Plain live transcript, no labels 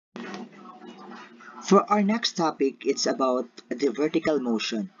For our next topic, it's about the vertical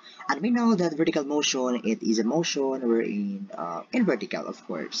motion. And we know that vertical motion, it is a motion wherein in vertical, of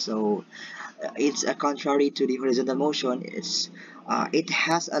course. So it's contrary to the horizontal motion. It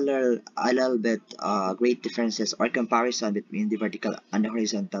has a little bit great differences or comparison between the vertical and the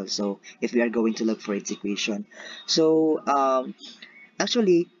horizontal. So if we are going to look for its equation, so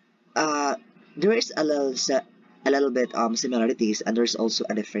actually, uh, there is a little bit similarities, and there's also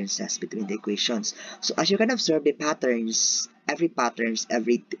a differences between the equations. So as you can observe, the patterns, every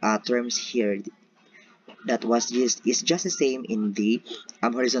terms here that was used is just the same in the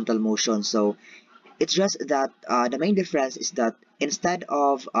horizontal motion. So it's just that the main difference is that instead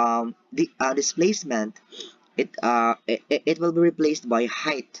of the displacement, it will be replaced by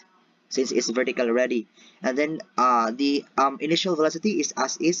height since it's vertical already, and then the initial velocity is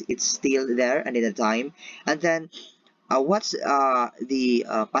as is, it's still there and in the time, and then what's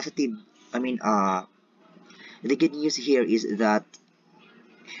the positive, I mean the good news here is that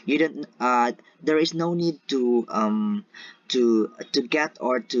you don't there is no need to get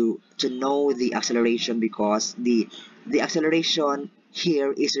or to know the acceleration, because the acceleration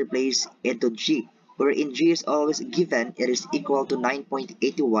here is replaced into g, wherein g is always given. It is equal to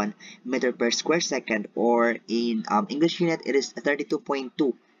 9.81 meter per square second, or in English unit it is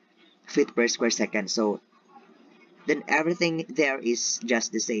 32.2 feet per square second. So then everything there is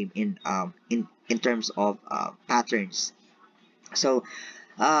just the same in terms of patterns. So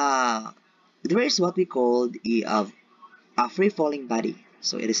uh, there is what we call a free falling body.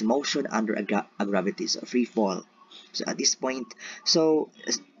 So it is motion under a gravity, so free fall. So at this point, so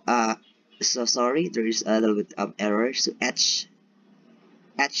uh, so sorry, there is a little bit of error. So h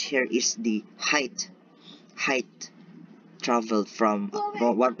here is the height traveled from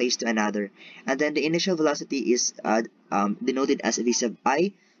one place to another, and then the initial velocity is denoted as v sub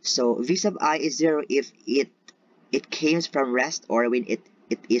I. So v sub I is 0 if it came from rest, or when it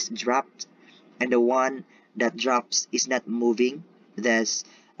is dropped, and the one that drops is not moving. Thus,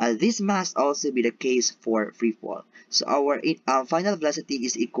 this must also be the case for free fall. So our final velocity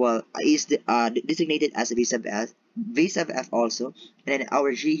is designated as v sub f also, and then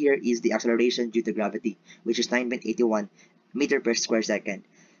our g here is the acceleration due to gravity, which is 9.81 meter per square second.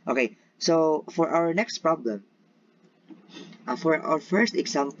 Okay, so for our next problem, for our first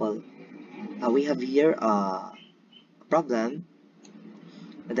example, we have here a problem,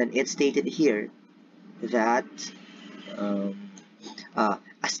 and then it's stated here that um, a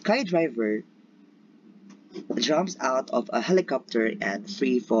skydiver jumps out of a helicopter and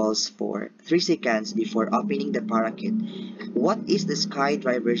free falls for 3 seconds before opening the parachute. What is the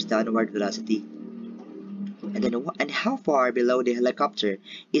skydiver's downward velocity? And then and how far below the helicopter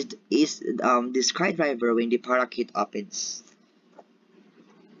is the skydiver when the parachute opens?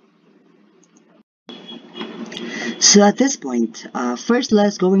 So at this point, first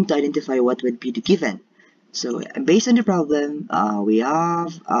let's going to identify what would be the given. So based on the problem, we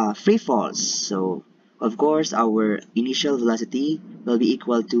have free falls. So of course, our initial velocity will be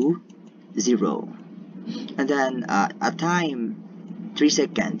equal to 0. And then a time 3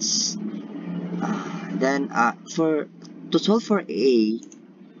 seconds. Then for to solve for A,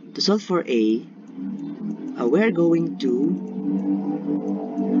 we're going to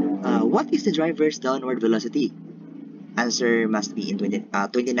what is the driver's downward velocity? Answer must be in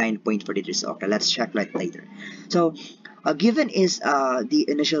 29.43. So okay, let's check that later. So given is the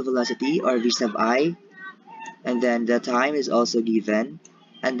initial velocity, or v sub I, and then the time is also given,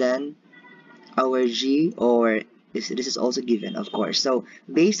 and then our g, or this is also given, of course. So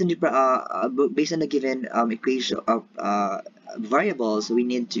based on the given equation of variables, we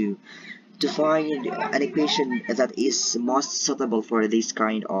need to find an equation that is most suitable for this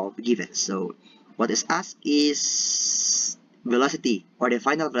kind of given. So what is asked is velocity, or the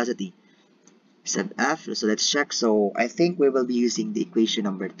final velocity, sub f. So let's check. So I think we will be using the equation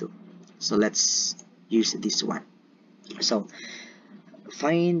number 2. So let's use this one. So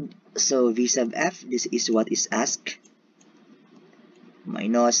find, so v sub f, this is what is asked,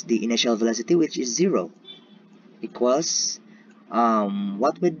 minus the initial velocity, which is 0, equals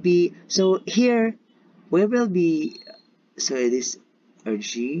what would be, so here we will be, so this or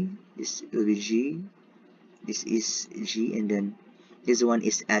g, this will be g, this is g, and then this one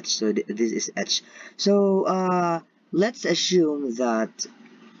is h, so this is h. So let's assume that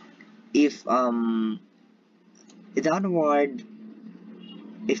if downward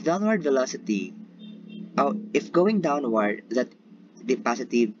if downward velocity, if going downward, that the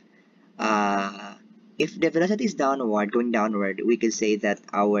positive, uh, if the velocity is downward, going downward, we can say that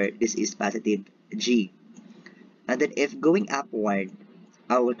our this is positive g. And then if going upward,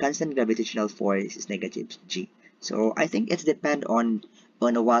 our constant gravitational force is negative g. So I think it's depend on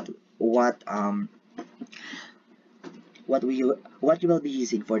what what you will be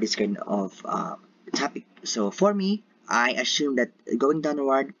using for this kind of topic. So for me, I assume that going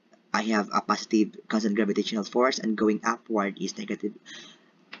downward, I have a positive constant gravitational force, and going upward is negative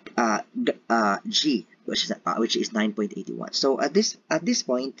g, which is 9.81. So at this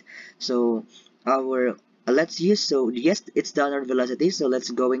point, so our let's use, so yes, it's downward velocity, so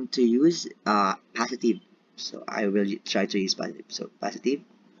let's going to use positive. So I will try to use positive. So positive.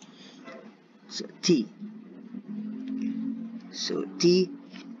 So t. So t.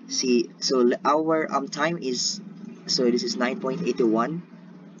 See, so our time is, so this is 9.81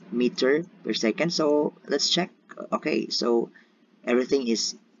 meter per second. So let's check. Okay, so everything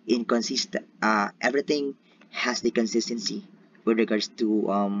is inconsistent. Everything has the consistency with regards to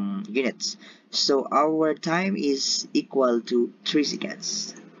units. So our time is equal to 3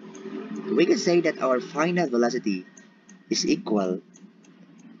 seconds. We can say that our final velocity is equal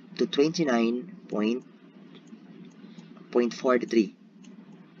to 29.43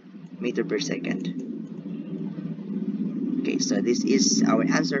 meter per second. Okay, so this is our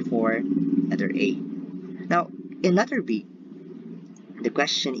answer for letter A. Now, in letter B, the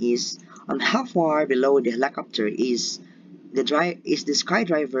question is, how far below the helicopter is the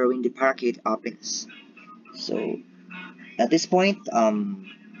skydriver when the parachute opens? So at this point,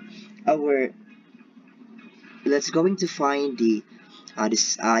 our let's going to find the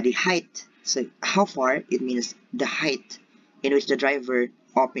height. So how far, it means the height in which the driver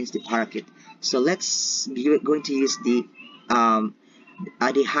opens the parachute. So let's be going to use the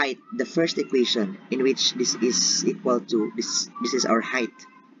height, the first equation, in which this is equal to this. This is our height.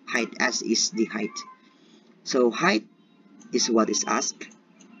 Height s is the height. So height is what is asked,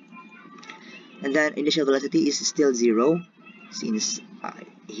 and then initial velocity is still 0 since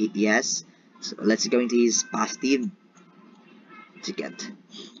yes. So let's going to use positive to get.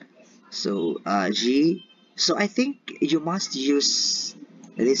 So g. So I think you must use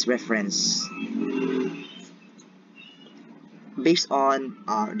this reference based on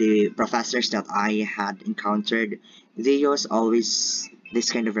the professors that I had encountered. They use always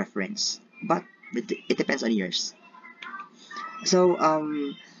this kind of reference, but it depends on yours. So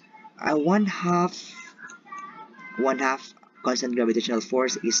one half constant gravitational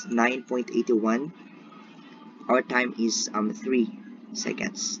force is 9.81. Our time is 3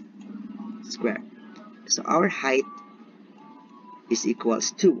 seconds square. So our height is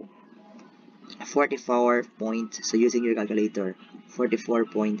equals to 44 point, so using your calculator,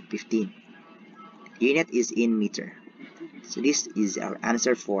 44.15. Unit is in meter. So this is our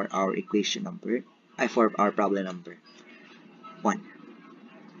answer for our equation number, for our problem number 1.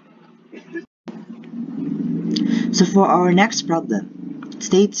 So for our next problem, it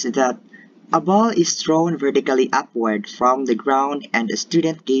states that a ball is thrown vertically upward from the ground, and a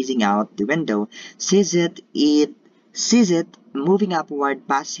student gazing out the window sees it moving upward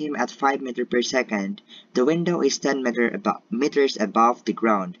past him at 5 meters per second. The window is 10 meters above the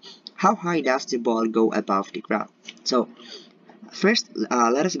ground. How high does the ball go above the ground? So first,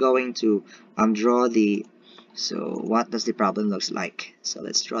 let us going to draw the. So what does the problem looks like? So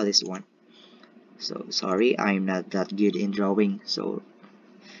let's draw this one. So sorry, I'm not that good in drawing. So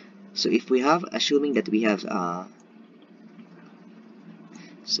if we have, assuming that we have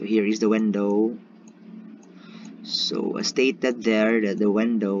so here is the window. So stated there that the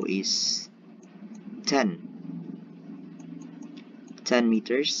window is 10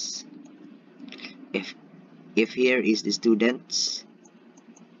 meters. If here is the students,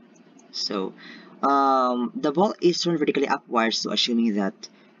 so the ball is thrown vertically upwards. So assuming that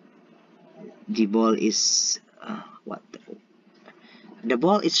the ball is the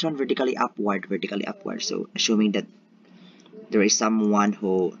ball is thrown vertically upward. So assuming that there is someone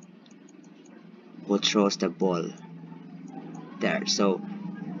who throws the ball there. So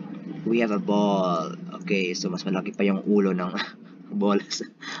we have a ball. Okay, so mas malaki pa yung ulo ng ball sa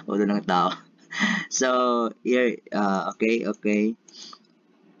ulo ng tao. So here, okay.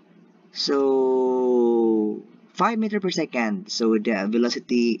 So 5 meters per second. So the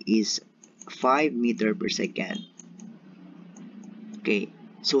velocity is 5 meters per second. Okay.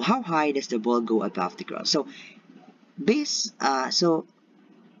 So how high does the ball go above the ground? So so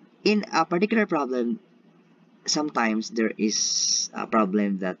in a particular problem, sometimes there is a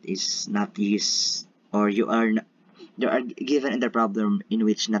problem that is not used, or there are given in the problem in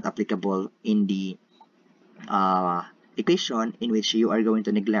which not applicable in the equation, in which you are going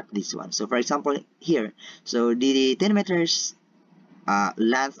to neglect this one. So for example here, so the 10 meters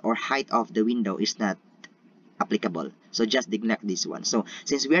length or height of the window is not applicable. So just neglect this one. So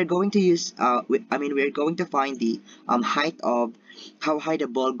since we are going to use, we are going to find the height of how high the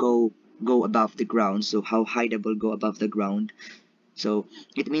ball go above the ground. So how high the ball go above the ground. So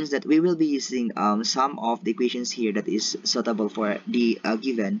it means that we will be using some of the equations here that is suitable for the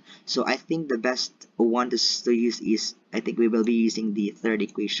given. So I think the best one to use is, I think we will be using the third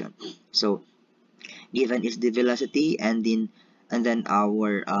equation. So given is the velocity, and then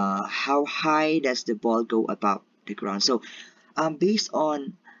our how high does the ball go above the ground. So based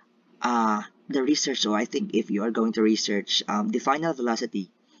on the research, so I think if you are going to research the final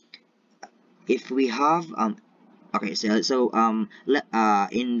velocity, if we have okay,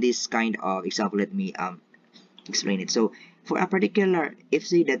 in this kind of example, let me explain it. So for a particular, if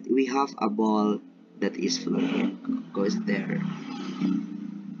say that we have a ball that is flowing, goes there,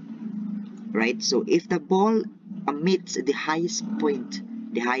 right? So if the ball meets the highest point,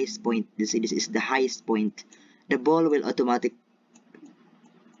 this is the highest point, the ball will automatically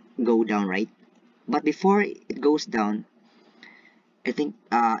go down, right? But before it goes down, I think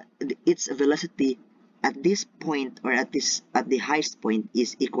its velocity at this point, or at the highest point,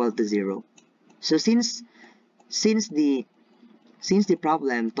 is equal to 0. So since the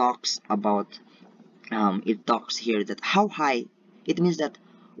problem talks about it talks here that how high, it means that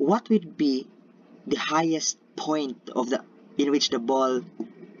what would be the highest point of the in which the ball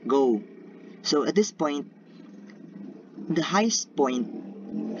go. So at this point, the highest point,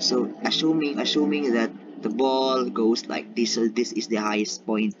 so assuming that the ball goes like this, so this is the highest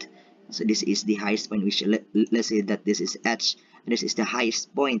point. So this is the highest point, which let's say that this is h, and this is the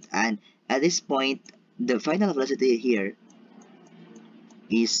highest point, and at this point the final velocity here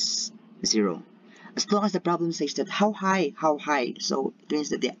is 0. As long as the problem says that how high, so it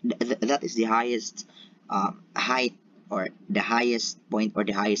means that that is the highest height, or the highest point, or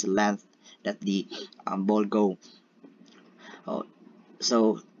the highest length that the ball go. Oh,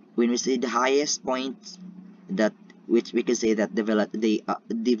 so when we say the highest point, that which we can say that the velocity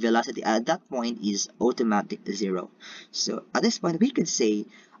at that point is automatic 0. So at this point we could say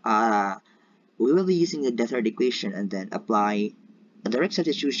we will be using the third equation and then apply a direct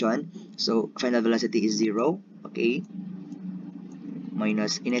substitution. So final velocity is 0, okay,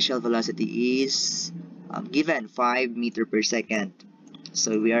 minus initial velocity is given 5 meter per second.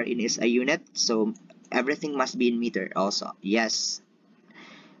 So we are in is a unit, so everything must be in meter also. Yes,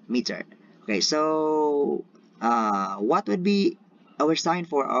 meter. Okay, so what would be our sign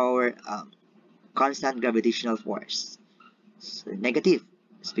for our constant gravitational force? So negative.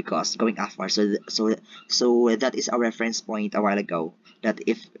 It's because going upward. So that is our reference point a while ago. That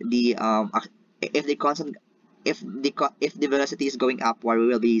if the constant if the velocity is going upward, we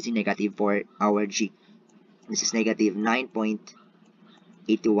will be using negative for our g. This is negative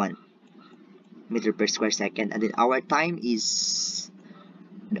 9.81 meter per square second, and then our time is,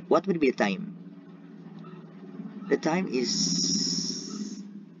 what would be the time? The time is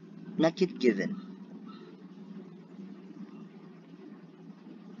not yet given.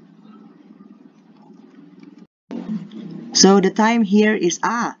 So the time here is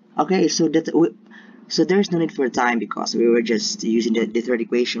okay. So there's no need for time because we were just using the third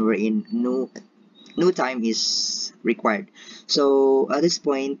equation wherein no time is required. So at this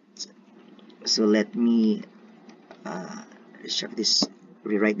point, so let me check this,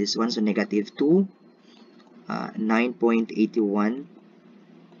 rewrite this one. So negative 2 9.81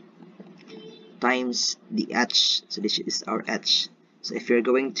 times the h. So this is our h. So if you're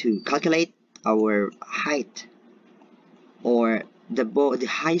going to calculate our height, or the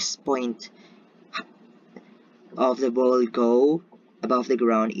highest point of the ball go above the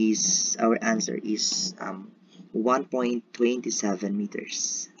ground, is our answer is 1.27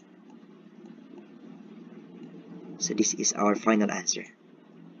 meters. So this is our final answer.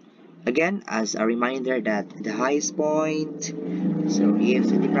 Again, as a reminder that the highest point, so if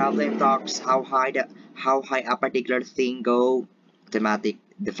the problem talks how high a particular thing go, automatic,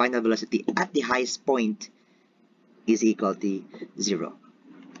 the final velocity at the highest point is equal to 0.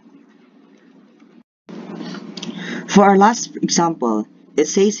 For our last example, it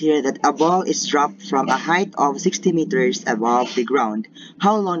says here that a ball is dropped from a height of 60 meters above the ground.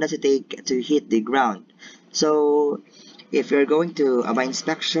 How long does it take to hit the ground? So if you're going to by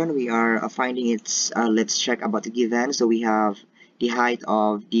inspection, we are finding it's let's check about the given. So we have the height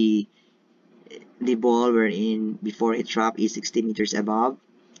of the ball wherein before it dropped is 60 meters above.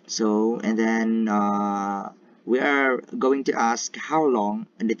 So and then we are going to ask how long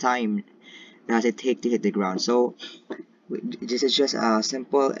and the time does it take to hit the ground. So this is just a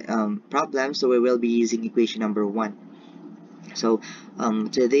simple problem, so we will be using equation number 1. So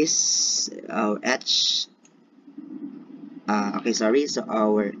to this h okay, sorry, so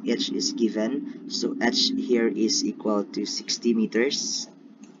our h is given, so h here is equal to 60 meters,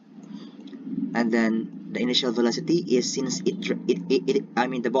 and then the initial velocity is, since I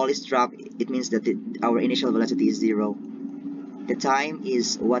mean the ball is dropped, it means that our initial velocity is 0. The time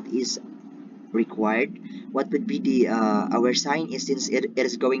is what is required. What would be the our sign is, since it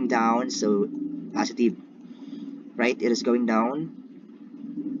is going down, so positive, right? It is going down.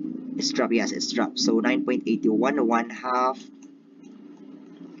 It's dropped, yes, it's dropped. So 9.81, 1 half,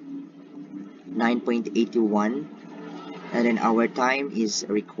 9.81, and then our time is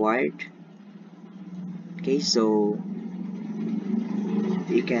required. Okay, so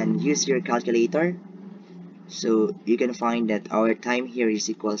you can use your calculator, so you can find that our time here is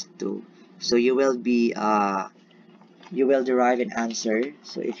equals to, so you will be you will derive an answer.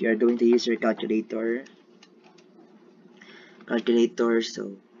 So if you are going to use your calculator,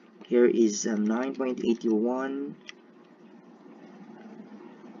 so here is 9.81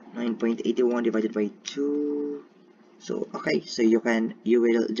 divided by 2. So okay, so you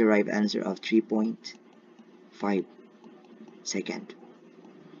will derive answer of 3.5 second.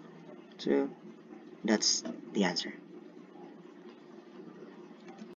 So that's the answer.